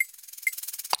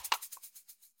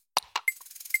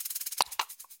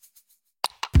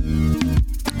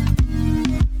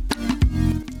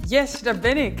Yes, daar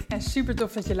ben ik en super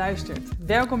tof dat je luistert.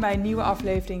 Welkom bij een nieuwe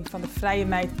aflevering van de Vrije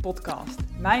Meid podcast.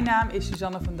 Mijn naam is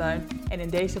Suzanne van Duin en in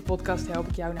deze podcast help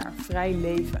ik jou naar een vrij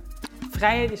leven.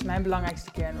 Vrijheid is mijn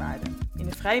belangrijkste kernwaarde. In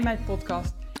de Vrije Meid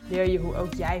podcast leer je hoe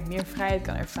ook jij meer vrijheid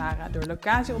kan ervaren door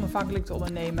locatie onafhankelijk te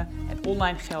ondernemen en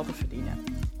online geld te verdienen.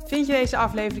 Vind je deze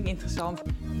aflevering interessant?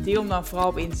 Deel hem dan vooral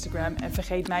op Instagram en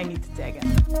vergeet mij niet te taggen.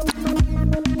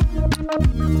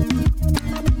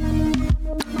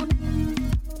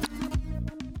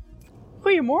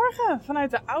 Goedemorgen,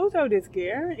 vanuit de auto dit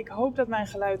keer. Ik hoop dat mijn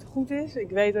geluid goed is. Ik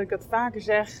weet dat ik het vaker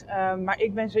zeg, maar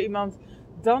ik ben zo iemand,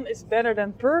 done is better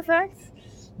than perfect.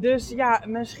 Dus ja,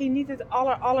 misschien niet het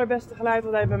allerbeste geluid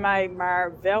altijd bij mij,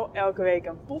 maar wel elke week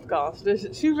een podcast. Dus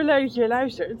super leuk dat je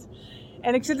luistert.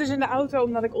 En ik zit dus in de auto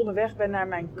omdat ik onderweg ben naar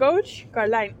mijn coach,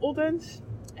 Carlijn Ottens.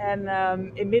 En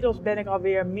inmiddels ben ik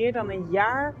alweer meer dan een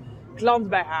jaar klant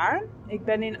bij haar. Ik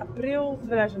ben in april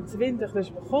 2020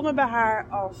 dus begonnen bij haar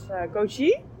als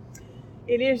coachie.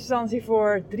 In eerste instantie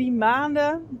voor 3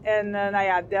 maanden en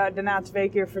daarna 2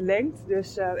 keer verlengd.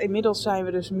 Dus inmiddels zijn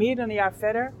we dus meer dan een jaar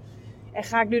verder. En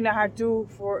ga ik nu naar haar toe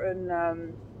voor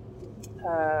een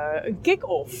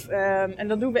kick-off. En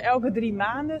dat doen we elke 3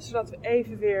 maanden, zodat we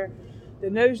even weer de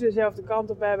neus dezelfde kant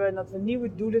op hebben. En dat we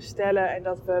nieuwe doelen stellen en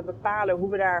dat we bepalen hoe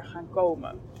we daar gaan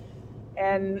komen.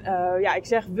 En ik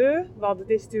zeg we, want het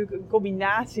is natuurlijk een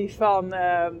combinatie van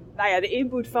de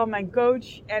input van mijn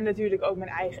coach en natuurlijk ook mijn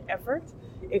eigen effort.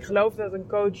 Ik geloof dat een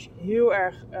coach heel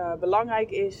erg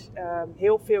belangrijk is,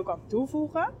 heel veel kan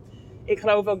toevoegen. Ik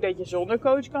geloof ook dat je zonder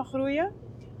coach kan groeien.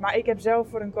 Maar ik heb zelf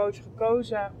voor een coach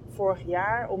gekozen vorig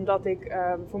jaar, omdat ik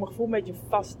voor mijn gevoel een beetje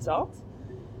vast zat.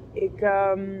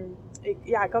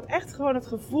 Ik had echt gewoon het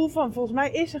gevoel van, volgens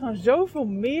mij is er gewoon zoveel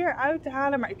meer uit te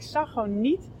halen, maar ik zag gewoon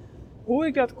niet hoe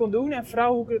ik dat kon doen en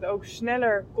vooral hoe ik het ook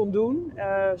sneller kon doen.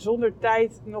 Zonder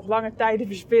nog langer tijd te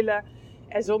verspillen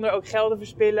en zonder ook geld te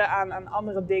verspillen aan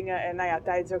andere dingen. En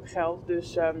tijd is ook geld.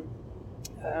 Dus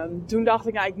toen dacht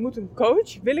ik, ik moet een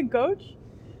coach, ik wil een coach.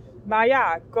 Maar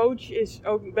ja, coach is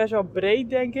ook best wel breed,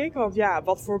 denk ik. Want ja,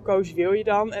 wat voor coach wil je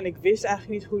dan? En ik wist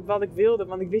eigenlijk niet zo goed wat ik wilde,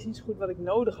 want ik wist niet zo goed wat ik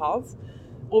nodig had.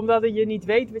 Omdat je niet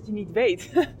weet wat je niet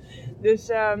weet.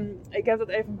 Dus ik heb dat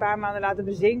even een paar maanden laten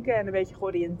bezinken en een beetje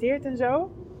georiënteerd en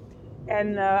zo.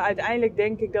 En uiteindelijk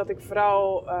denk ik dat ik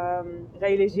vooral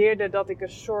realiseerde dat ik een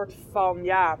soort van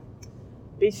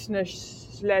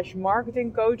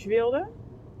business/marketing coach wilde.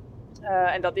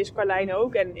 En dat is Carlijn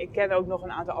ook. En ik ken ook nog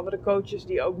een aantal andere coaches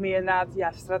die ook meer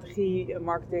inderdaad strategie,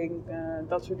 marketing,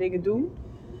 dat soort dingen doen.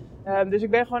 Dus ik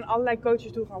ben gewoon allerlei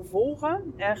coaches toe gaan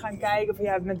volgen en gaan kijken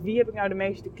van met wie heb ik nou de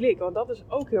meeste klik. Want dat is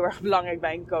ook heel erg belangrijk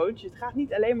bij een coach. Het gaat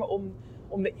niet alleen maar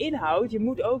om de inhoud. Je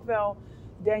moet ook wel,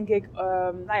 denk ik,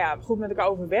 goed met elkaar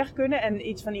overweg kunnen en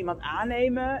iets van iemand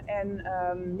aannemen. En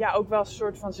ook wel een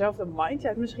soort vanzelfde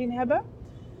mindset misschien hebben.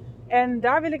 En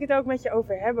daar wil ik het ook met je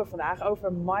over hebben vandaag,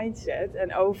 over mindset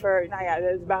en over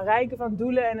het bereiken van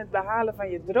doelen en het behalen van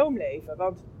je droomleven.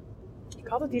 Want ik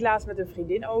had het hier laatst met een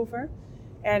vriendin over.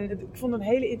 En ik vond het een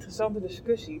hele interessante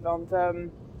discussie, want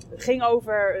het ging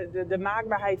over de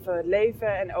maakbaarheid van het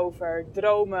leven en over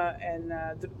dromen en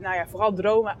vooral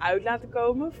dromen uit laten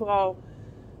komen. Vooral,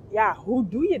 hoe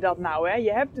doe je dat nou? Hè?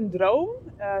 Je hebt een droom,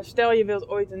 stel je wilt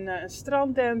ooit een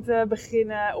strandtent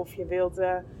beginnen of je wilt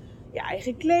je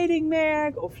eigen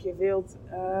kledingmerk of je wilt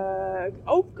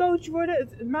ook coach worden.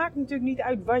 Het maakt natuurlijk niet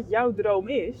uit wat jouw droom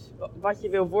is, wat je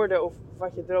wil worden of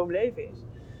wat je droomleven is.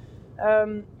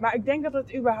 Maar ik denk dat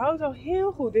het überhaupt al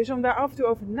heel goed is om daar af en toe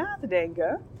over na te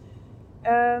denken.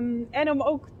 En om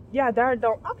ook daar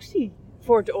dan actie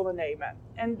voor te ondernemen.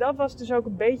 En dat was dus ook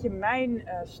een beetje mijn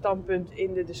standpunt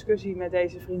in de discussie met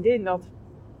deze vriendin. Dat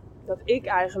ik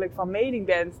eigenlijk van mening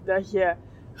ben dat je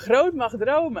groot mag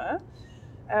dromen.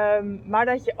 Maar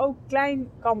dat je ook klein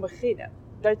kan beginnen.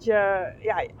 Dat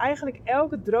je eigenlijk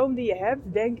elke droom die je hebt,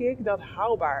 denk ik, dat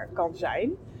haalbaar kan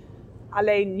zijn.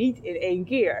 Alleen niet in 1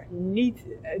 keer.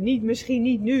 Misschien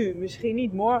niet nu, misschien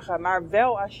niet morgen. Maar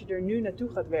wel als je er nu naartoe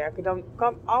gaat werken. Dan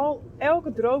kan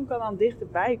elke droom kan dan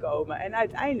dichterbij komen. En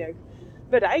uiteindelijk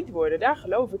bereikt worden. Daar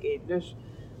geloof ik in. Dus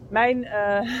mijn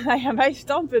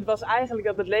standpunt was eigenlijk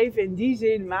dat het leven in die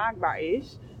zin maakbaar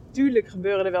is. Tuurlijk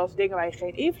gebeuren er wel eens dingen waar je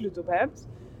geen invloed op hebt.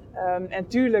 En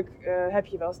tuurlijk heb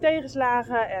je wel eens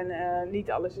tegenslagen. En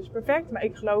niet alles is perfect. Maar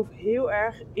ik geloof heel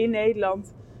erg in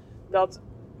Nederland dat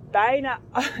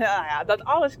dat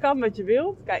alles kan wat je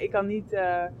wilt. Kijk,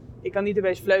 ik kan niet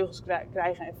opeens vleugels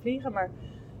krijgen en vliegen, maar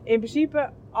in principe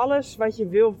alles wat je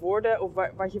wil worden of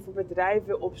wat je voor bedrijf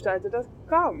wil opstarten, dat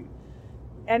kan.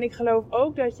 En ik geloof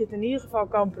ook dat je het in ieder geval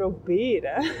kan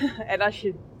proberen. En als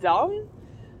je dan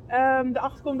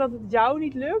erachter komt dat het jou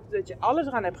niet lukt, dat je alles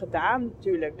eraan hebt gedaan,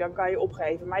 natuurlijk, dan kan je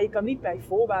opgeven. Maar je kan niet bij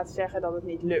voorbaat zeggen dat het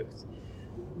niet lukt.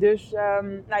 Dus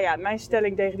mijn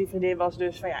stelling tegen die vriendin was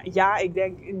dus van ja, ik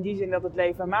denk in die zin dat het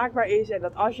leven maakbaar is. En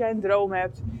dat als jij een droom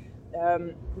hebt,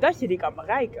 dat je die kan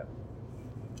bereiken.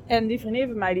 En die vriendin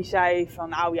van mij die zei van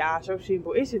nou ja, zo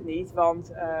simpel is het niet.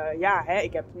 Want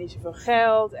ik heb niet zoveel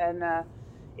geld en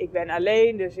ik ben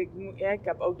alleen. Dus ik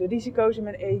heb ook de risico's in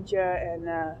mijn eentje. En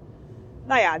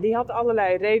die had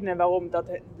allerlei redenen waarom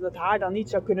dat haar dan niet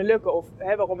zou kunnen lukken. Of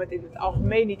waarom het in het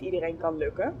algemeen niet iedereen kan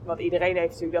lukken. Want iedereen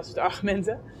heeft natuurlijk dat soort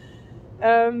argumenten.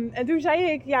 En toen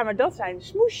zei ik, ja, maar dat zijn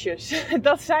smoesjes.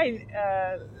 Dat zijn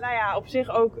op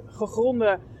zich ook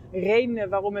gegronde redenen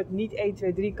waarom het niet 1,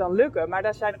 2, 3 kan lukken. Maar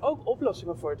daar zijn ook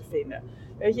oplossingen voor te vinden.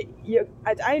 Weet je,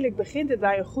 uiteindelijk begint het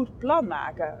bij een goed plan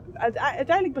maken.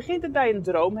 Uiteindelijk begint het bij een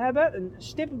droom hebben, een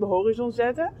stip op de horizon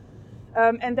zetten.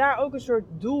 En daar ook een soort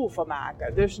doel van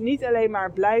maken. Dus niet alleen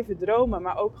maar blijven dromen,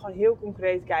 maar ook gewoon heel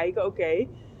concreet kijken. Oké,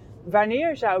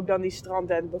 wanneer zou ik dan die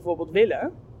strandtent bijvoorbeeld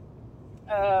willen?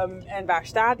 En waar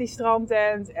staat die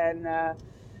strandtent? En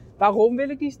waarom wil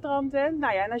ik die strandtent?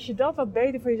 Nou ja, en als je dat wat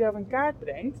beter voor jezelf in kaart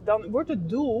brengt, dan wordt het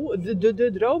doel,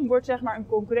 de droom wordt zeg maar een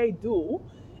concreet doel.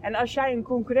 En als jij een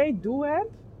concreet doel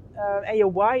hebt, en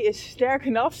je why is sterk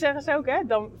enough, zeggen ze ook,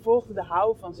 dan volgt de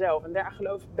how vanzelf. En daar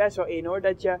geloof ik best wel in hoor,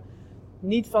 dat je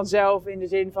niet vanzelf in de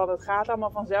zin van het gaat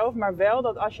allemaal vanzelf, maar wel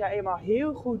dat als jij eenmaal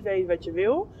heel goed weet wat je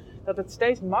wil, dat het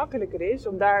steeds makkelijker is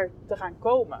om daar te gaan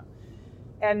komen.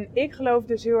 En ik geloof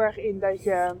dus heel erg in dat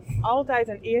je altijd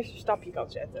een eerste stapje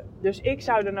kan zetten. Dus ik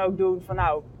zou dan ook doen van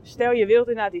nou, stel je wilt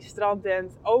inderdaad die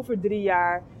strandtent over 3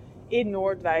 jaar in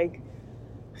Noordwijk.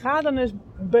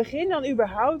 Begin dan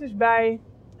überhaupt eens bij,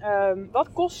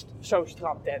 wat kost zo'n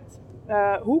strandtent?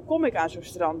 Hoe kom ik aan zo'n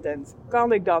strandtent?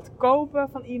 Kan ik dat kopen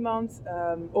van iemand?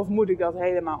 Of moet ik dat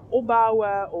helemaal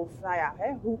opbouwen? Of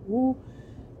hoe?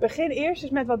 Begin eerst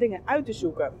eens met wat dingen uit te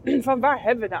zoeken. Van waar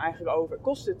hebben we het nou eigenlijk over?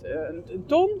 Kost het een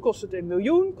ton? Kost het 1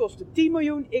 miljoen? Kost het 10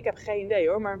 miljoen? Ik heb geen idee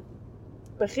hoor. Maar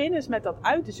begin eens met dat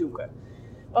uit te zoeken.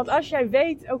 Want als jij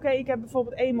weet, oké, ik heb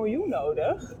bijvoorbeeld 1 miljoen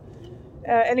nodig.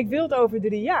 En ik wil het over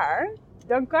 3 jaar.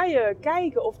 Dan kan je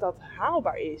kijken of dat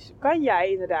haalbaar is. Kan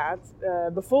jij inderdaad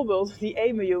bijvoorbeeld die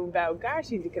 1 miljoen bij elkaar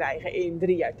zien te krijgen in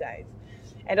 3 jaar tijd?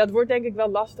 En dat wordt denk ik wel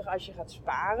lastig als je gaat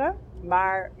sparen.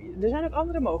 Maar er zijn ook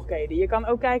andere mogelijkheden. Je kan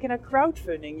ook kijken naar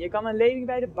crowdfunding. Je kan een lening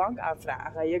bij de bank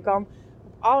aanvragen. Je kan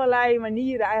op allerlei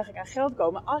manieren eigenlijk aan geld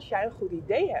komen als jij een goed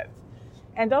idee hebt.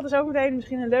 En dat is ook meteen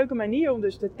misschien een leuke manier om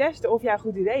dus te testen of jij een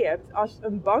goed idee hebt. Als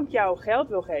een bank jou geld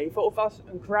wil geven of als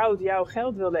een crowd jou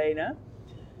geld wil lenen,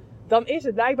 dan is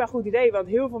het blijkbaar een goed idee, want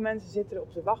heel veel mensen zitten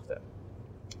erop te wachten.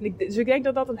 Dus ik denk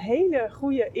dat dat een hele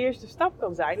goede eerste stap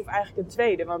kan zijn, of eigenlijk een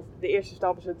tweede. Want de eerste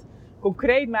stap is het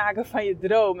concreet maken van je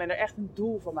droom en er echt een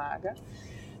doel van maken.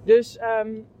 Dus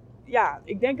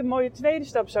ik denk een mooie tweede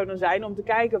stap zou dan zijn om te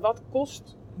kijken wat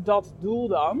kost dat doel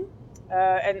dan?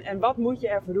 En wat moet je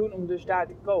ervoor doen om dus daar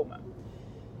te komen?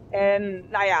 En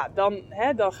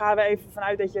dan gaan we even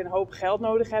vanuit dat je een hoop geld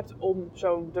nodig hebt om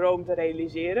zo'n droom te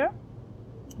realiseren.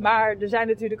 Maar er zijn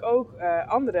natuurlijk ook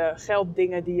andere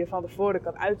gelddingen die je van tevoren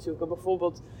kan uitzoeken.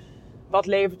 Bijvoorbeeld, wat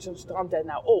levert zo'n strandtent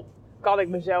nou op? Kan ik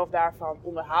mezelf daarvan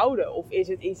onderhouden? Of is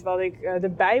het iets wat ik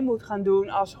erbij moet gaan doen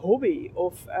als hobby?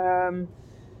 Of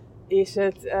is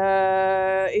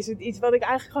het iets wat ik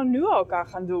eigenlijk gewoon nu al kan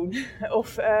gaan doen?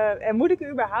 En moet ik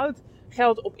er überhaupt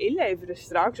geld op inleveren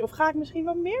straks? Of ga ik misschien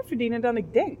wat meer verdienen dan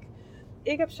ik denk?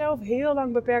 Ik heb zelf heel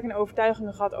lang beperkende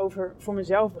overtuigingen gehad over voor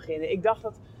mezelf beginnen. Ik dacht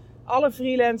dat alle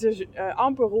freelancers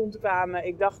amper rondkwamen.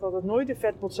 Ik dacht dat het nooit een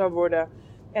vetpot zou worden.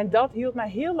 En dat hield mij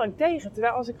heel lang tegen.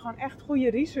 Terwijl als ik gewoon echt goede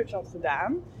research had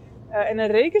gedaan en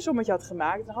een rekensommetje had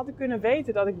gemaakt, dan had ik kunnen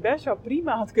weten dat ik best wel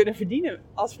prima had kunnen verdienen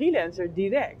als freelancer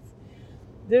direct.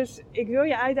 Dus ik wil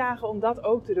je uitdagen om dat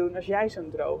ook te doen als jij zo'n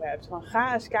droom hebt. Van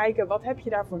ga eens kijken, wat heb je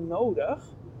daarvoor nodig?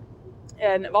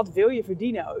 En wat wil je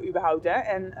verdienen überhaupt? Hè?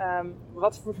 En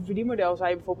wat voor verdienmodel zou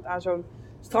je bijvoorbeeld aan zo'n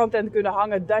strandtent kunnen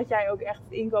hangen, dat jij ook echt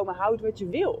het inkomen houdt wat je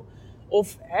wil?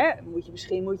 Of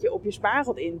misschien moet je op je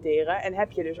spaargeld interen en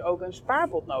heb je dus ook een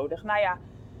spaarpot nodig. Nou ja,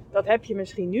 dat heb je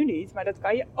misschien nu niet, maar dat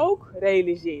kan je ook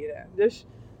realiseren. Dus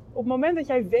op het moment dat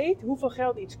jij weet hoeveel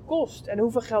geld iets kost en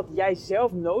hoeveel geld jij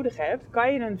zelf nodig hebt,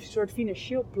 kan je een soort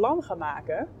financieel plan gaan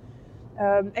maken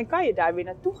en kan je daar weer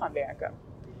naartoe gaan werken.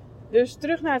 Dus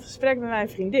terug naar het gesprek met mijn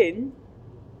vriendin.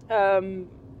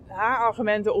 Haar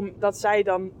argumenten omdat zij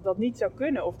dan dat niet zou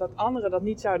kunnen of dat anderen dat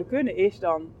niet zouden kunnen is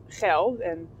dan geld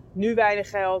en nu weinig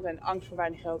geld en angst voor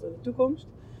weinig geld in de toekomst.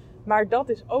 Maar dat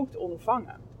is ook te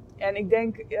ondervangen. En ik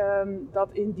denk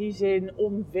dat in die zin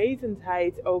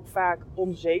onwetendheid ook vaak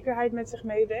onzekerheid met zich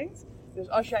meebrengt. Dus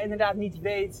als jij inderdaad niet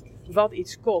weet wat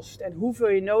iets kost en hoeveel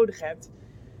je nodig hebt.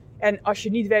 En als je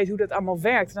niet weet hoe dat allemaal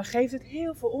werkt, dan geeft het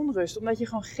heel veel onrust. Omdat je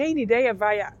gewoon geen idee hebt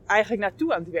waar je eigenlijk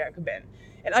naartoe aan het werken bent.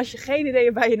 En als je geen idee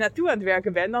hebt waar je naartoe aan het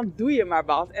werken bent, dan doe je maar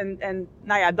wat. En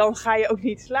nou ja, dan ga je ook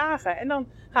niet slagen. En dan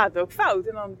gaat het ook fout.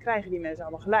 En dan krijgen die mensen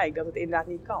allemaal gelijk dat het inderdaad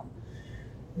niet kan.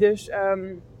 Dus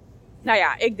nou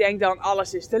ja, ik denk dan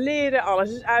alles is te leren,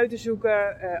 alles is uit te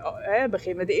zoeken.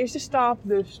 Begin met de eerste stap.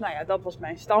 Dus nou ja, dat was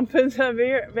mijn standpunt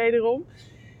wederom.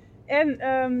 En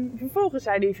vervolgens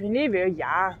zei die vriendin weer,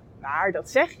 ja, maar dat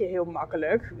zeg je heel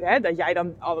makkelijk. Hè, dat jij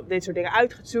dan al dit soort dingen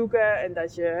uit gaat zoeken en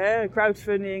dat je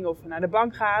crowdfunding of naar de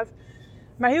bank gaat.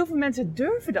 Maar heel veel mensen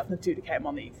durven dat natuurlijk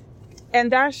helemaal niet. En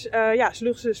daar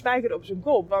sloeg ze de spijker op zijn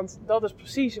kop, want dat is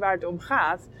precies waar het om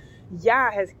gaat. Ja,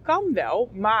 het kan wel,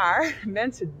 maar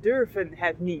mensen durven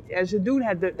het niet. En ze doen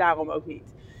het daarom ook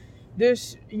niet.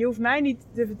 Dus je hoeft mij niet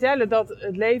te vertellen dat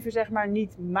het leven zeg maar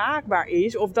niet maakbaar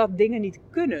is. Of dat dingen niet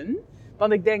kunnen.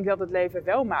 Want ik denk dat het leven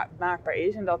wel maakbaar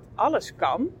is. En dat alles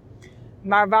kan.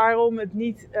 Maar waarom het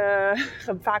niet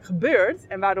vaak gebeurt.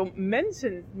 En waarom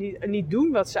mensen niet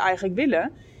doen wat ze eigenlijk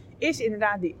willen. Is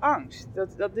inderdaad die angst.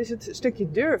 Dat is het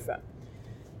stukje durven.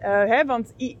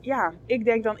 Want ik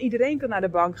denk dan iedereen kan naar de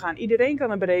bank gaan. Iedereen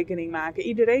kan een berekening maken.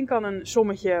 Iedereen kan een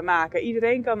sommetje maken.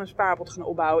 Iedereen kan een spaarpot gaan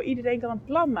opbouwen. Iedereen kan een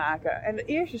plan maken. En de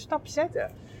eerste stap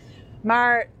zetten.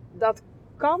 Maar dat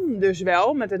kan dus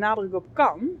wel, met de nadruk op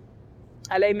kan.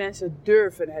 Alleen mensen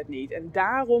durven het niet. En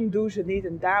daarom doen ze het niet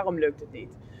en daarom lukt het niet.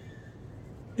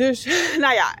 Dus,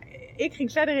 nou ja, ik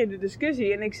ging verder in de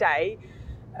discussie en ik zei...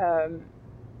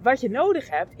 wat je nodig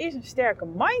hebt is een sterke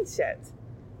mindset.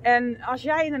 En als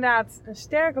jij inderdaad een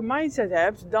sterke mindset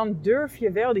hebt, dan durf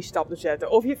je wel die stap te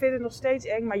zetten. Of je vindt het nog steeds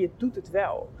eng, maar je doet het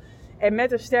wel. En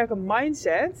met een sterke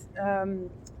mindset,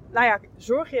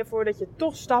 zorg je ervoor dat je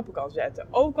toch stappen kan zetten.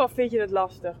 Ook al vind je het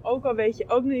lastig, ook al weet je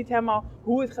ook niet helemaal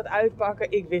hoe het gaat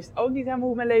uitpakken. Ik wist ook niet helemaal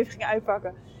hoe mijn leven ging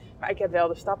uitpakken. Maar ik heb wel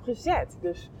de stap gezet.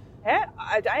 Dus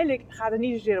uiteindelijk gaat het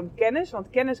niet zozeer om kennis, want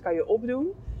kennis kan je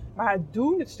opdoen. Maar het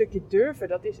doen, het stukje durven,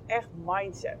 dat is echt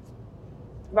mindset.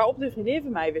 Waarop de vriendin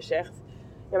van mij weer zegt,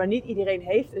 ja, maar niet iedereen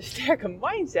heeft een sterke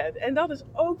mindset. En dat is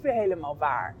ook weer helemaal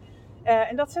waar.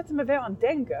 En dat zette me wel aan het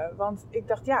denken. Want ik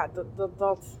dacht, ja,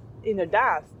 dat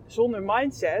inderdaad, zonder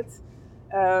mindset,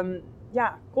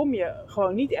 kom je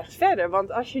gewoon niet echt verder.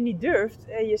 Want als je niet durft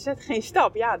en je zet geen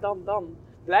stap, ja, dan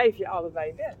blijf je altijd waar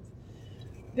je bent.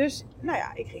 Dus, nou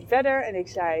ja, ik ging verder en ik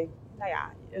zei, nou ja,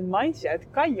 een mindset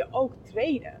kan je ook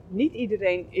trainen. Niet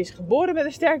iedereen is geboren met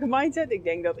een sterke mindset. Ik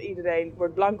denk dat iedereen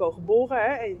wordt blanco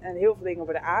geboren en heel veel dingen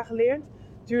worden aangeleerd.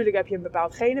 Tuurlijk heb je een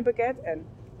bepaald genenpakket en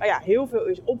heel veel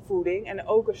is opvoeding en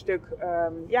ook een stuk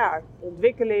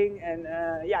ontwikkeling. En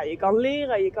je kan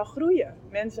leren, je kan groeien.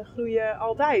 Mensen groeien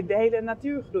altijd, de hele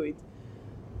natuur groeit.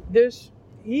 Dus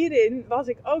hierin was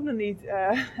ik ook nog niet,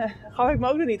 gaf ik me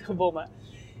ook nog niet gewonnen.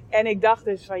 En ik dacht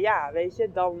dus van weet je,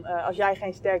 dan als jij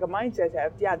geen sterke mindset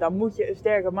hebt, dan moet je een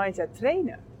sterke mindset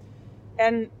trainen.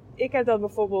 En ik heb dat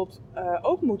bijvoorbeeld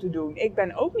ook moeten doen. Ik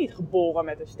ben ook niet geboren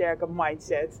met een sterke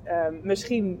mindset.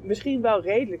 Misschien wel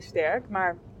redelijk sterk,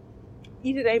 maar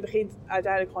iedereen begint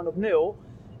uiteindelijk gewoon op nul.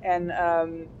 En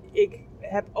ik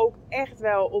heb ook echt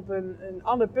wel op een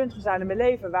ander punt gestaan in mijn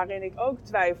leven, waarin ik ook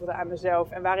twijfelde aan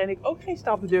mezelf en waarin ik ook geen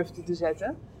stappen durfde te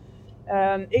zetten.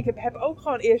 Ik heb ook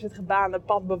gewoon eerst het gebaande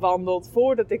pad bewandeld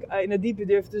voordat ik in het diepe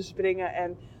durfde te springen.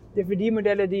 En de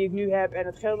verdienmodellen die ik nu heb en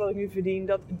het geld dat ik nu verdien,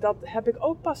 dat heb ik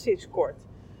ook pas sinds kort.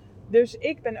 Dus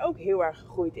ik ben ook heel erg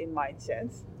gegroeid in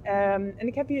mindset. En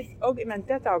ik heb hier ook in mijn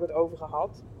TED-talk het over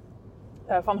gehad.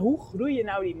 Van hoe groei je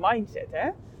nou die mindset, hè?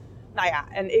 Nou ja,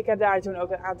 en ik heb daar toen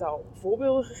ook een aantal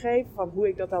voorbeelden gegeven van hoe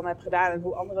ik dat dan heb gedaan en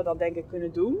hoe anderen dat denk ik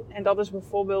kunnen doen. En dat is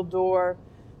bijvoorbeeld door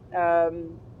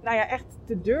echt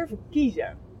te durven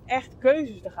kiezen. Echt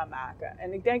keuzes te gaan maken.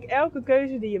 En ik denk elke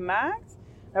keuze die je maakt,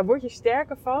 daar word je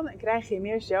sterker van en krijg je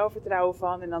meer zelfvertrouwen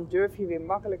van. En dan durf je weer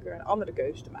makkelijker een andere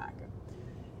keuze te maken.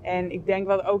 En ik denk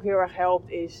wat ook heel erg helpt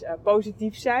is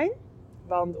positief zijn.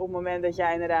 Want op het moment dat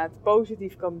jij inderdaad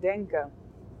positief kan denken,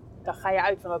 dan ga je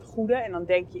uit van het goede en dan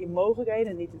denk je in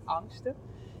mogelijkheden en niet in angsten.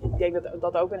 Ik denk dat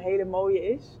dat ook een hele mooie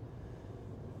is.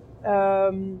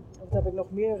 Wat heb ik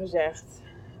nog meer gezegd?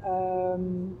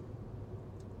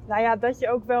 Dat je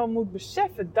ook wel moet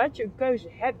beseffen dat je een keuze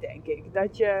hebt, denk ik.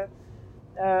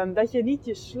 Dat je niet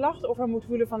je slachtoffer moet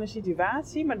voelen van een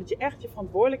situatie, maar dat je echt je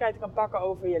verantwoordelijkheid kan pakken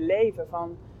over je leven.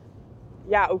 Van,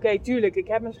 tuurlijk, ik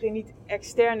heb misschien niet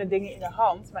externe dingen in de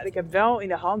hand, maar ik heb wel in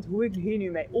de hand hoe ik hier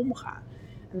nu mee omga.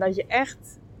 En dat je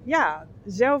echt,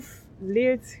 zelf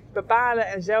leert bepalen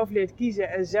en zelf leert kiezen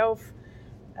en zelf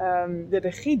de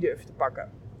regie durft te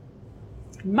pakken.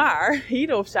 Maar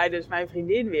hierop zei dus mijn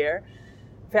vriendin weer,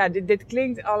 van ja, dit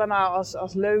klinkt allemaal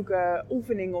als leuke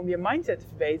oefening om je mindset te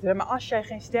verbeteren. Maar als jij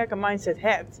geen sterke mindset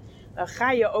hebt, dan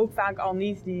ga je ook vaak al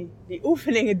niet die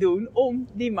oefeningen doen om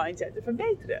die mindset te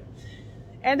verbeteren.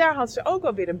 En daar had ze ook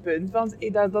alweer een punt, want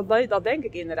dat denk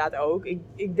ik inderdaad ook.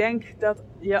 Ik denk dat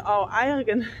je al eigenlijk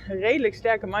een redelijk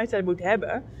sterke mindset moet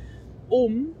hebben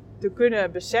om te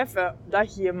kunnen beseffen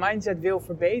dat je je mindset wil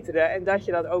verbeteren en dat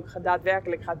je dat ook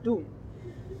daadwerkelijk gaat doen.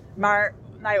 Maar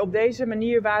nou ja, op deze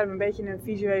manier waren we een beetje in een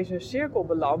visuele cirkel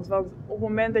beland. Want op het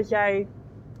moment dat jij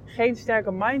geen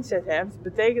sterke mindset hebt,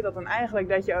 betekent dat dan eigenlijk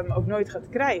dat je hem ook nooit gaat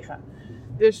krijgen.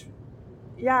 Dus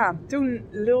ja, toen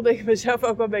lulde ik mezelf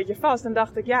ook wel een beetje vast en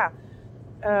dacht ik, ja,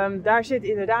 daar zit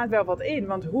inderdaad wel wat in.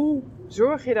 Want hoe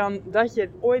zorg je dan dat je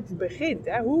ooit begint?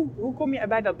 Hè? Hoe kom je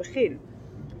bij dat begin?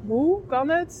 Hoe kan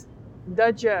het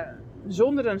dat je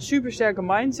zonder een supersterke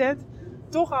mindset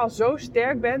toch al zo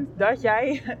sterk bent dat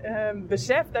jij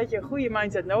beseft dat je een goede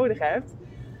mindset nodig hebt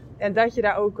en dat je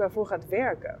daar ook voor gaat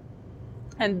werken?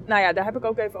 En nou ja, daar heb ik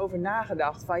ook even over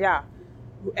nagedacht van ja,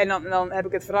 en dan heb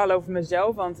ik het vooral over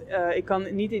mezelf, want ik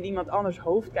kan niet in iemand anders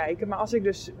hoofd kijken. Maar als ik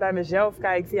dus bij mezelf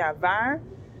kijk van ja,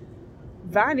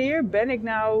 wanneer ben ik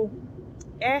nou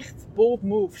echt bold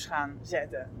moves gaan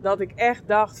zetten? Dat ik echt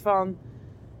dacht van,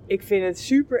 ik vind het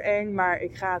super eng, maar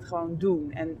ik ga het gewoon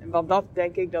doen. Want dat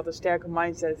denk ik dat een sterke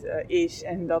mindset is.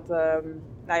 En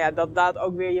dat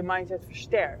ook weer je mindset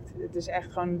versterkt. Het is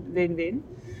echt gewoon win-win.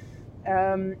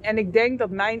 En ik denk dat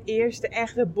mijn eerste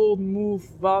echte bold move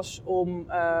was om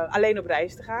alleen op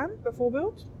reis te gaan,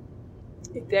 bijvoorbeeld.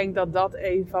 Ik denk dat dat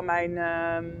een van mijn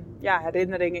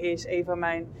herinneringen is. Een van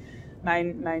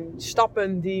mijn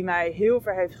stappen die mij heel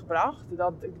ver heeft gebracht.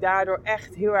 Dat ik daardoor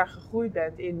echt heel erg gegroeid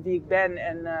ben in wie ik ben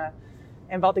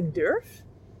en wat ik durf.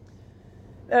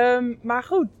 Maar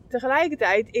goed,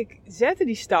 tegelijkertijd, ik zette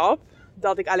die stap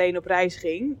dat ik alleen op reis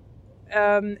ging.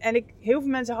 En heel veel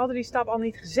mensen hadden die stap al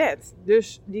niet gezet.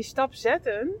 Dus die stap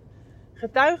zetten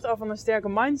getuigt al van een sterke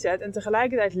mindset. En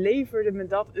tegelijkertijd leverde me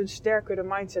dat een sterkere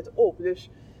mindset op.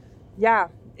 Dus ja,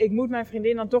 ik moet mijn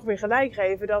vriendin dan toch weer gelijk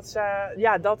geven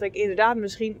dat ik inderdaad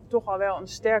misschien toch al wel een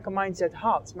sterke mindset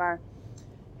had. Maar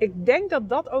ik denk dat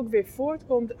dat ook weer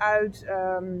voortkomt uit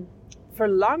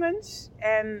verlangens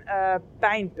en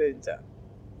pijnpunten.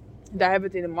 Daar hebben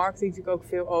we het in de marketing natuurlijk ook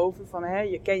veel over. Van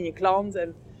je kent je klant.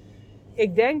 En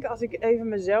ik denk als ik even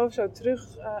mezelf zo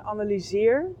terug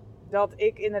analyseer, dat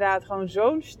ik inderdaad gewoon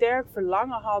zo'n sterk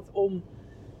verlangen had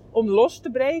om los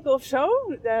te breken of zo.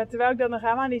 Terwijl ik dat nog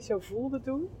helemaal niet zo voelde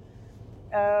toen.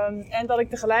 En dat ik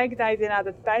tegelijkertijd inderdaad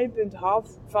het pijnpunt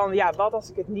had van ja, wat als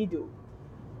ik het niet doe?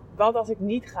 Wat als ik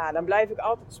niet ga? Dan blijf ik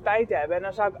altijd spijt hebben. En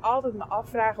dan zou ik altijd me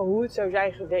afvragen hoe het zou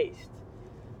zijn geweest.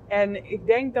 En ik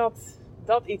denk dat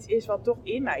dat iets is wat toch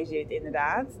in mij zit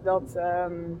inderdaad.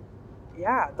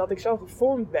 Dat ik zo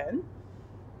gevormd ben.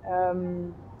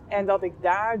 En dat ik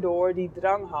daardoor die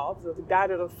drang had. Dat ik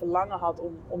daardoor dat verlangen had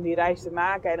om die reis te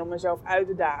maken. En om mezelf uit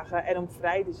te dagen. En om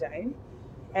vrij te zijn.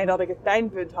 En dat ik het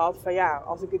pijnpunt had van ja,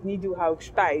 als ik het niet doe, hou ik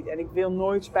spijt. En ik wil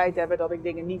nooit spijt hebben dat ik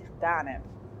dingen niet gedaan heb.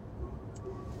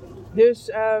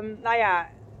 Dus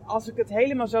als ik het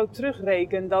helemaal zo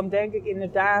terugreken, dan denk ik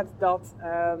inderdaad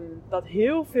dat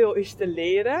heel veel is te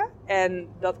leren. En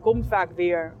dat komt vaak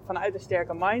weer vanuit een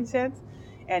sterke mindset.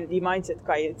 En die mindset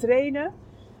kan je trainen.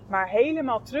 Maar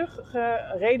helemaal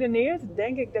teruggeredeneerd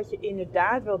denk ik dat je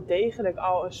inderdaad wel degelijk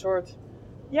al een soort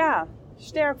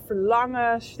sterk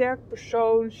verlangen, sterk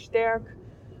persoon,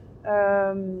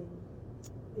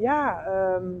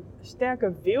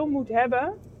 sterke wil moet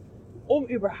hebben om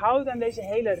überhaupt aan deze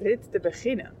hele rit te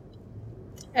beginnen.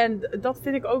 En dat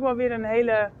vind ik ook wel weer een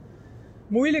hele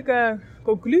moeilijke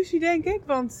conclusie, denk ik.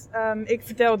 Want ik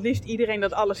vertel het liefst iedereen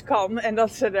dat alles kan. En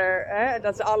dat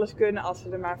ze alles kunnen als ze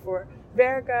er maar voor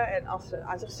werken. En als ze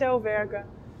aan zichzelf werken.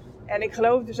 En ik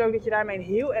geloof dus ook dat je daarmee een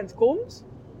heel eind komt.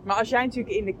 Maar als jij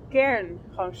natuurlijk in de kern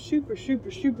gewoon super,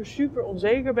 super, super, super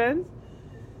onzeker bent.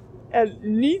 En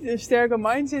niet een sterke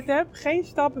mindset hebt. Geen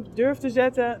stappen durft te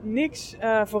zetten. Niks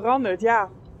verandert. Ja,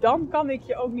 dan kan ik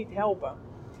je ook niet helpen.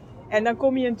 En dan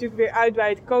kom je natuurlijk weer uit bij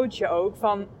het coachen ook.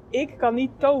 Van ik kan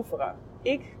niet toveren.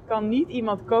 Ik kan niet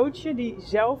iemand coachen die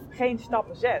zelf geen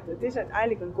stappen zet. Het is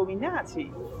uiteindelijk een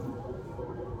combinatie.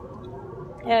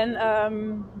 En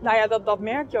dat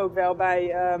merk je ook wel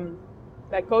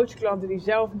bij coachklanten die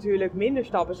zelf natuurlijk minder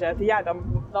stappen zetten. Ja,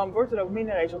 dan wordt er ook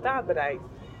minder resultaat bereikt.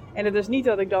 En het is niet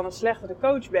dat ik dan een slechtere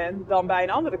coach ben dan bij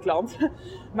een andere klant.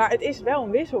 Maar het is wel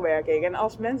een wisselwerking. En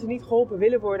als mensen niet geholpen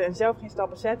willen worden en zelf geen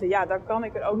stappen zetten, ja, dan kan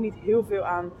ik er ook niet heel veel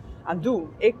aan doen.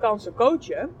 Ik kan ze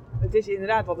coachen. Het is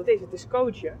inderdaad wat het is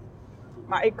coachen.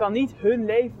 Maar ik kan niet hun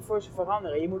leven voor ze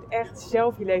veranderen. Je moet echt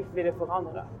zelf je leven willen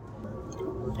veranderen.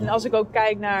 En als ik ook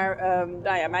kijk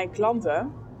naar mijn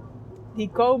klanten, die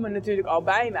komen natuurlijk al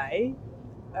bij mij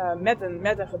met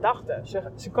een gedachte.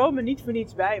 Ze komen niet voor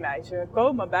niets bij mij. Ze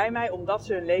komen bij mij omdat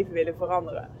ze hun leven willen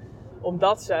veranderen.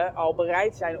 Omdat ze al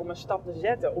bereid zijn om een stap te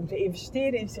zetten, om te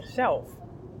investeren in zichzelf.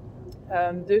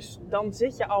 Dus dan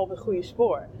zit je al op het goede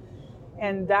spoor.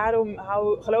 En daarom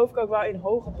geloof ik ook wel in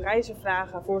hoge prijzen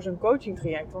vragen voor zo'n coaching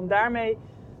traject. Want daarmee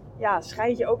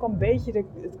scheid je ook al een beetje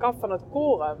het kaf van het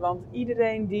koren. Want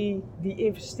iedereen die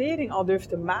investering al durft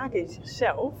te maken in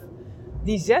zichzelf,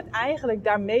 die zet eigenlijk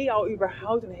daarmee al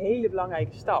überhaupt een hele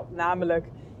belangrijke stap. Namelijk,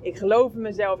 ik geloof in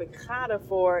mezelf, ik ga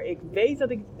ervoor, ik weet dat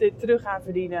ik dit terug ga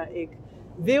verdienen. Ik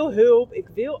wil hulp, ik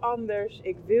wil anders,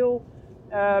 ik wil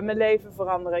mijn leven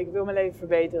veranderen, ik wil mijn leven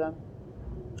verbeteren.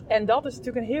 En dat is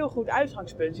natuurlijk een heel goed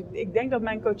uitgangspunt. Ik denk dat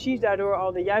mijn coaches daardoor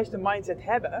al de juiste mindset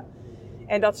hebben.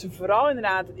 En dat ze vooral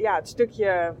inderdaad het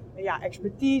stukje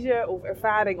expertise of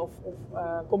ervaring of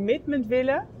commitment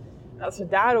willen. Dat ze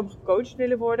daarom gecoacht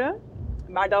willen worden.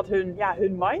 Maar dat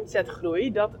hun mindset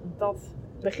groei, dat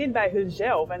begint bij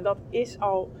hunzelf. En dat is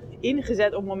al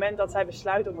ingezet op het moment dat zij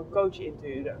besluiten om een coach in te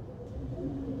huren.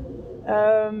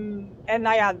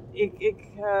 Ik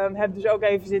heb dus ook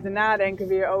even zitten nadenken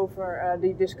weer over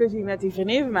die discussie met die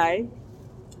vriendin van mij.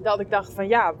 Dat ik dacht van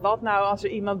wat nou als er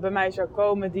iemand bij mij zou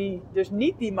komen die dus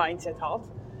niet die mindset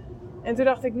had. En toen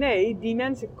dacht ik nee, die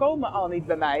mensen komen al niet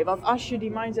bij mij. Want als je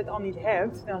die mindset al niet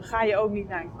hebt, dan ga je ook niet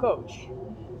naar een coach.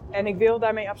 En ik wil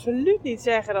daarmee absoluut niet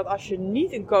zeggen dat als je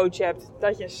niet een coach hebt,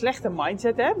 dat je een slechte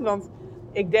mindset hebt. Want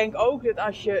ik denk ook dat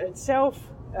als je het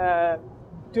zelf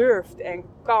durft en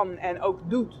kan en ook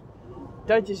doet,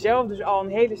 dat je zelf dus al een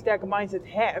hele sterke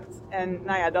mindset hebt. En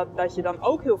dat je dan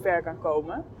ook heel ver kan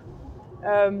komen.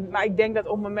 Maar ik denk dat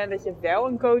op het moment dat je wel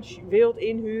een coach wilt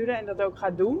inhuren en dat ook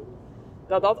gaat doen,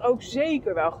 dat ook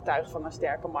zeker wel getuigt van een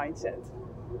sterke mindset.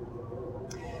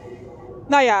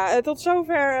 Tot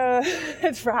zover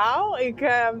het verhaal.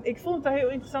 Ik vond het wel heel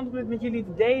interessant om het met jullie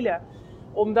te delen.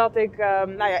 Omdat ik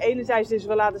enerzijds dus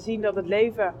wil laten zien dat het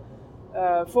leven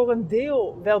voor een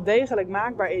deel wel degelijk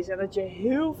maakbaar is. En dat je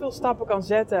heel veel stappen kan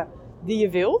zetten die je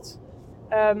wilt.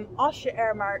 Als je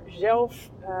er maar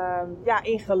zelf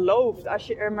in gelooft. Als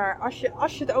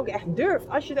je het ook echt durft.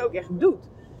 Als je het ook echt doet.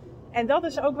 En dat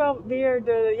is ook wel weer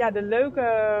de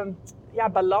leuke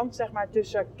balans zeg maar,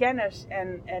 tussen kennis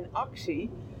en actie.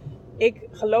 Ik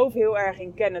geloof heel erg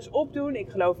in kennis opdoen. Ik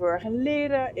geloof heel erg in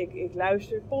leren. Ik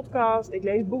luister podcasts. Ik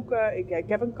lees boeken. Ik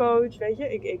heb een coach. Weet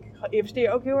je. Ik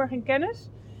investeer ook heel erg in kennis.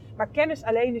 Maar kennis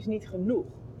alleen is niet genoeg.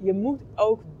 Je moet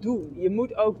ook doen. Je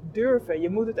moet ook durven. Je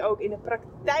moet het ook in de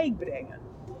praktijk brengen.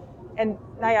 En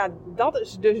dat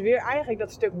is dus weer eigenlijk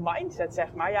dat stuk mindset,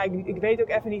 zeg maar. Ik weet ook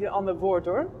even niet een ander woord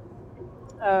hoor.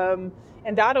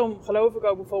 En daarom geloof ik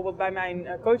ook bijvoorbeeld bij mijn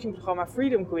coachingprogramma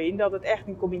Freedom Queen dat het echt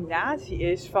een combinatie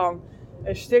is van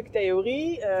een stuk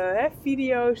theorie,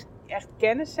 video's, echt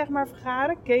kennis zeg maar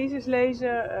vergaren, cases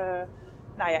lezen,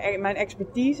 mijn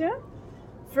expertise.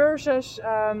 Versus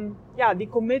die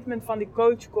commitment van die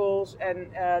coachcalls en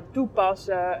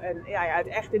toepassen en het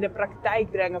echt in de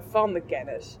praktijk brengen van de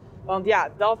kennis. Want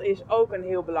dat is ook een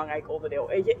heel belangrijk onderdeel.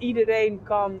 Weet je, iedereen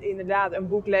kan inderdaad een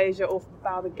boek lezen of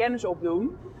bepaalde kennis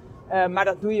opdoen. Maar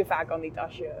dat doe je vaak al niet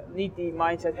als je niet die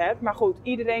mindset hebt. Maar goed,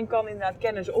 iedereen kan inderdaad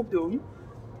kennis opdoen.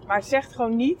 Maar het zegt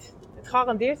gewoon niet, het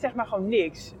garandeert zeg maar gewoon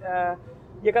niks.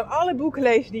 Je kan alle boeken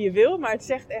lezen die je wil, maar het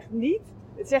zegt echt niet.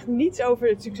 Het zegt niets over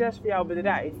het succes van jouw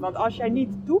bedrijf. Want als jij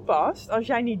niet toepast, als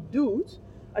jij niet doet,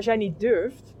 als jij niet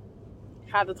durft,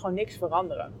 gaat het gewoon niks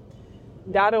veranderen.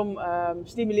 Daarom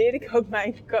stimuleer ik ook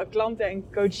mijn klanten en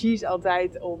coaches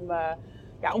altijd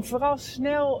om vooral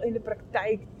snel in de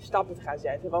praktijk stappen te gaan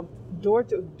zetten. Want door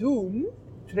te doen,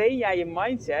 train jij je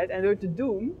mindset. En door te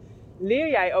doen, leer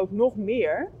jij ook nog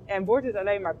meer. En wordt het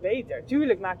alleen maar beter.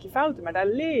 Tuurlijk maak je fouten, maar daar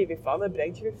leer je weer van. En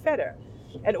brengt je weer verder.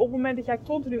 En op het moment dat jij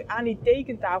continu aan die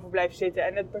tekentafel blijft zitten.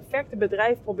 En het perfecte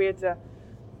bedrijf probeert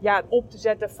op te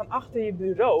zetten van achter je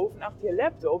bureau, van achter je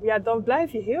laptop. Dan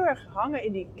blijf je heel erg hangen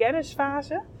in die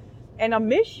kennisfase. En dan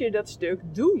mis je dat stuk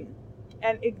doen.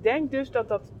 En ik denk dus dat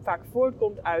dat vaak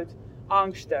voortkomt uit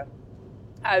angsten.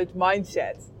 Uit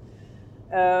mindset.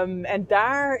 En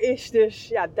daar is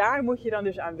dus, daar moet je dan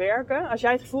dus aan werken. Als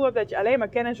jij het gevoel hebt dat je alleen maar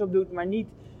kennis opdoet, maar niet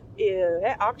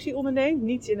actie onderneemt,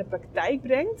 niets in de praktijk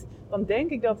brengt, dan denk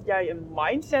ik dat jij een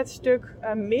mindset stuk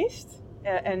mist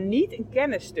en niet een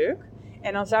kennisstuk.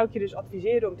 En dan zou ik je dus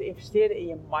adviseren om te investeren in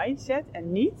je mindset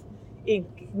en niet in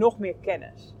nog meer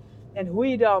kennis. En hoe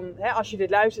je dan, als je dit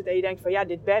luistert en je denkt van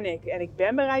dit ben ik en ik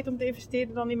ben bereid om te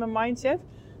investeren dan in mijn mindset,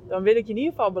 dan wil ik je in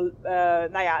ieder geval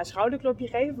een schouderklopje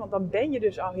geven. Want dan ben je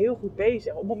dus al heel goed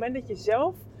bezig. Op het moment dat je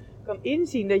zelf kan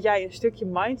inzien dat jij een stukje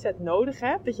mindset nodig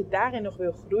hebt, dat je daarin nog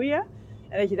wil groeien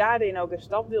en dat je daarin ook een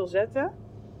stap wil zetten,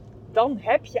 dan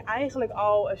heb je eigenlijk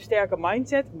al een sterke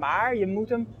mindset, maar je moet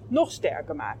hem nog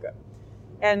sterker maken.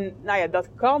 En dat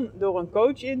kan door een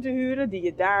coach in te huren die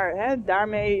je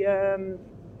daarmee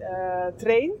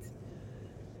traint.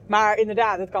 Maar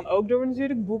inderdaad, het kan ook door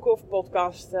natuurlijk boeken of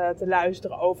podcasts te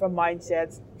luisteren over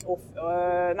mindset. Of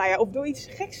door iets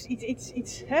geks,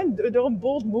 door een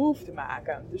bold move te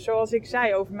maken. Dus zoals ik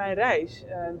zei over mijn reis.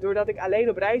 Doordat ik alleen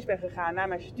op reis ben gegaan na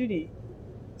mijn studie,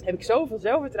 heb ik zoveel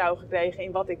zelfvertrouwen gekregen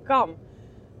in wat ik kan.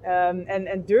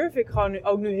 En durf ik gewoon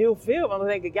ook nu heel veel. Want dan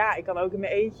denk ik, ik kan ook in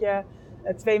mijn eentje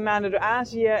 2 maanden door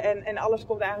Azië en alles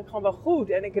komt eigenlijk gewoon wel goed.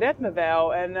 En ik red me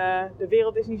wel. En de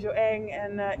wereld is niet zo eng.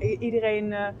 En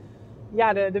iedereen,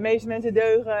 de meeste mensen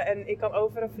deugen. En ik kan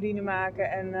overal vrienden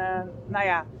maken. En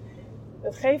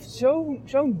het geeft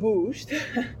zo'n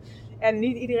boost. En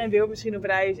niet iedereen wil misschien op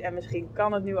reis. En misschien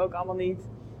kan het nu ook allemaal niet.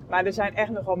 Maar er zijn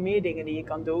echt nog wel meer dingen die je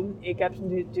kan doen. Ik heb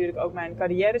natuurlijk ook mijn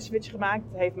carrière switch gemaakt.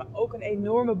 Het heeft me ook een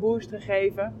enorme boost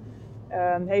gegeven.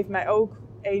 Heeft mij ook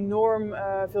enorm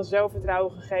veel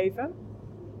zelfvertrouwen gegeven.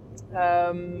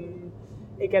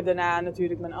 Ik heb daarna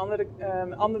natuurlijk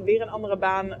weer een andere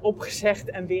baan opgezegd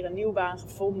en weer een nieuwe baan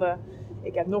gevonden.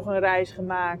 Ik heb nog een reis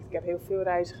gemaakt. Ik heb heel veel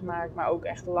reizen gemaakt, maar ook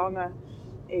echt lange.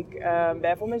 Ik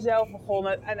ben voor mezelf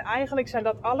begonnen. En eigenlijk zijn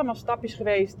dat allemaal stapjes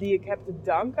geweest die ik heb te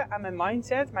danken aan mijn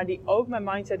mindset, maar die ook mijn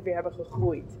mindset weer hebben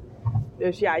gegroeid.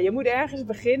 Dus je moet ergens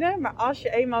beginnen, maar als je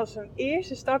eenmaal zo'n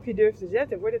eerste stapje durft te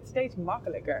zetten, wordt het steeds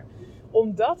makkelijker.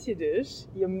 Omdat je dus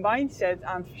je mindset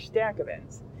aan het versterken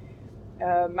bent.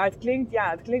 Maar het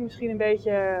klinkt misschien een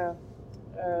beetje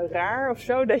raar of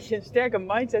zo, dat je een sterke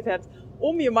mindset hebt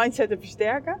om je mindset te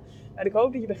versterken. Maar ik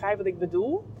hoop dat je begrijpt wat ik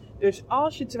bedoel. Dus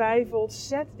als je twijfelt,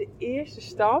 zet de eerste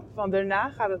stap, want daarna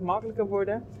gaat het makkelijker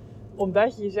worden.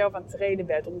 Omdat je jezelf aan het trainen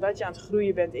bent, omdat je aan het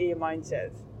groeien bent in je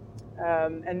mindset.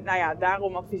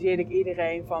 Daarom adviseer ik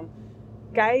iedereen van,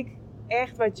 kijk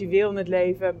echt wat je wil in het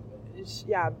leven. Dus,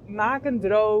 maak een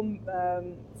droom,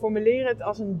 formuleer het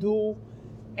als een doel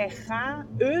en ga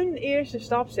een eerste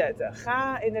stap zetten.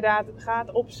 Ga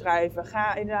het opschrijven,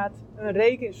 ga inderdaad een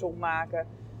rekensom maken.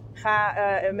 Ga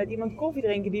met iemand koffie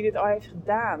drinken die dit al heeft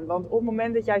gedaan. Want op het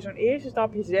moment dat jij zo'n eerste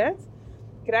stapje zet,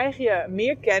 krijg je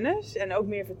meer kennis en ook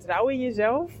meer vertrouwen in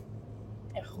jezelf.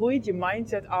 En groeit je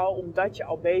mindset al omdat je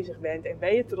al bezig bent en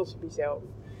ben je trots op jezelf.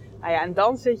 En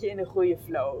dan zit je in een goede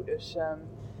flow. Dus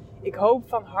ik hoop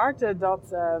van harte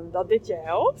dat dit je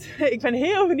helpt. Ik ben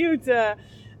heel benieuwd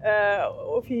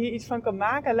of je hier iets van kan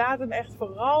maken. Laat het me echt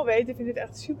vooral weten. Ik vind het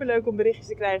echt superleuk om berichtjes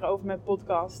te krijgen over mijn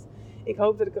podcast. Ik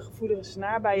hoop dat ik een gevoelige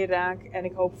snaar bij je raak. En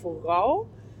ik hoop vooral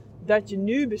dat je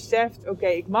nu beseft, oké,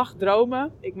 ik mag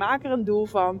dromen. Ik maak er een doel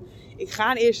van. Ik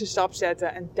ga een eerste stap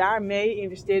zetten. En daarmee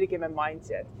investeer ik in mijn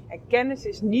mindset. En kennis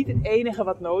is niet het enige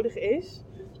wat nodig is.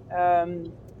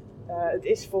 Het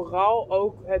is vooral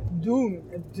ook het doen,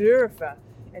 het durven.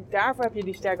 En daarvoor heb je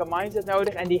die sterke mindset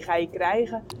nodig. En die ga je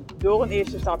krijgen door een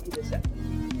eerste stapje te zetten.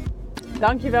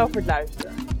 Dankjewel voor het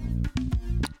luisteren.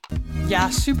 Ja,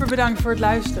 super bedankt voor het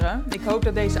luisteren. Ik hoop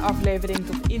dat deze aflevering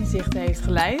tot inzichten heeft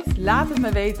geleid. Laat het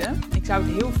me weten. Ik zou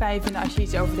het heel fijn vinden als je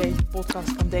iets over deze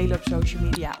podcast kan delen op social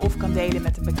media of kan delen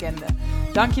met een bekende.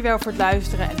 Dankjewel voor het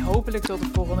luisteren en hopelijk tot de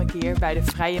volgende keer bij de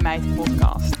Vrije Meid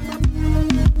podcast.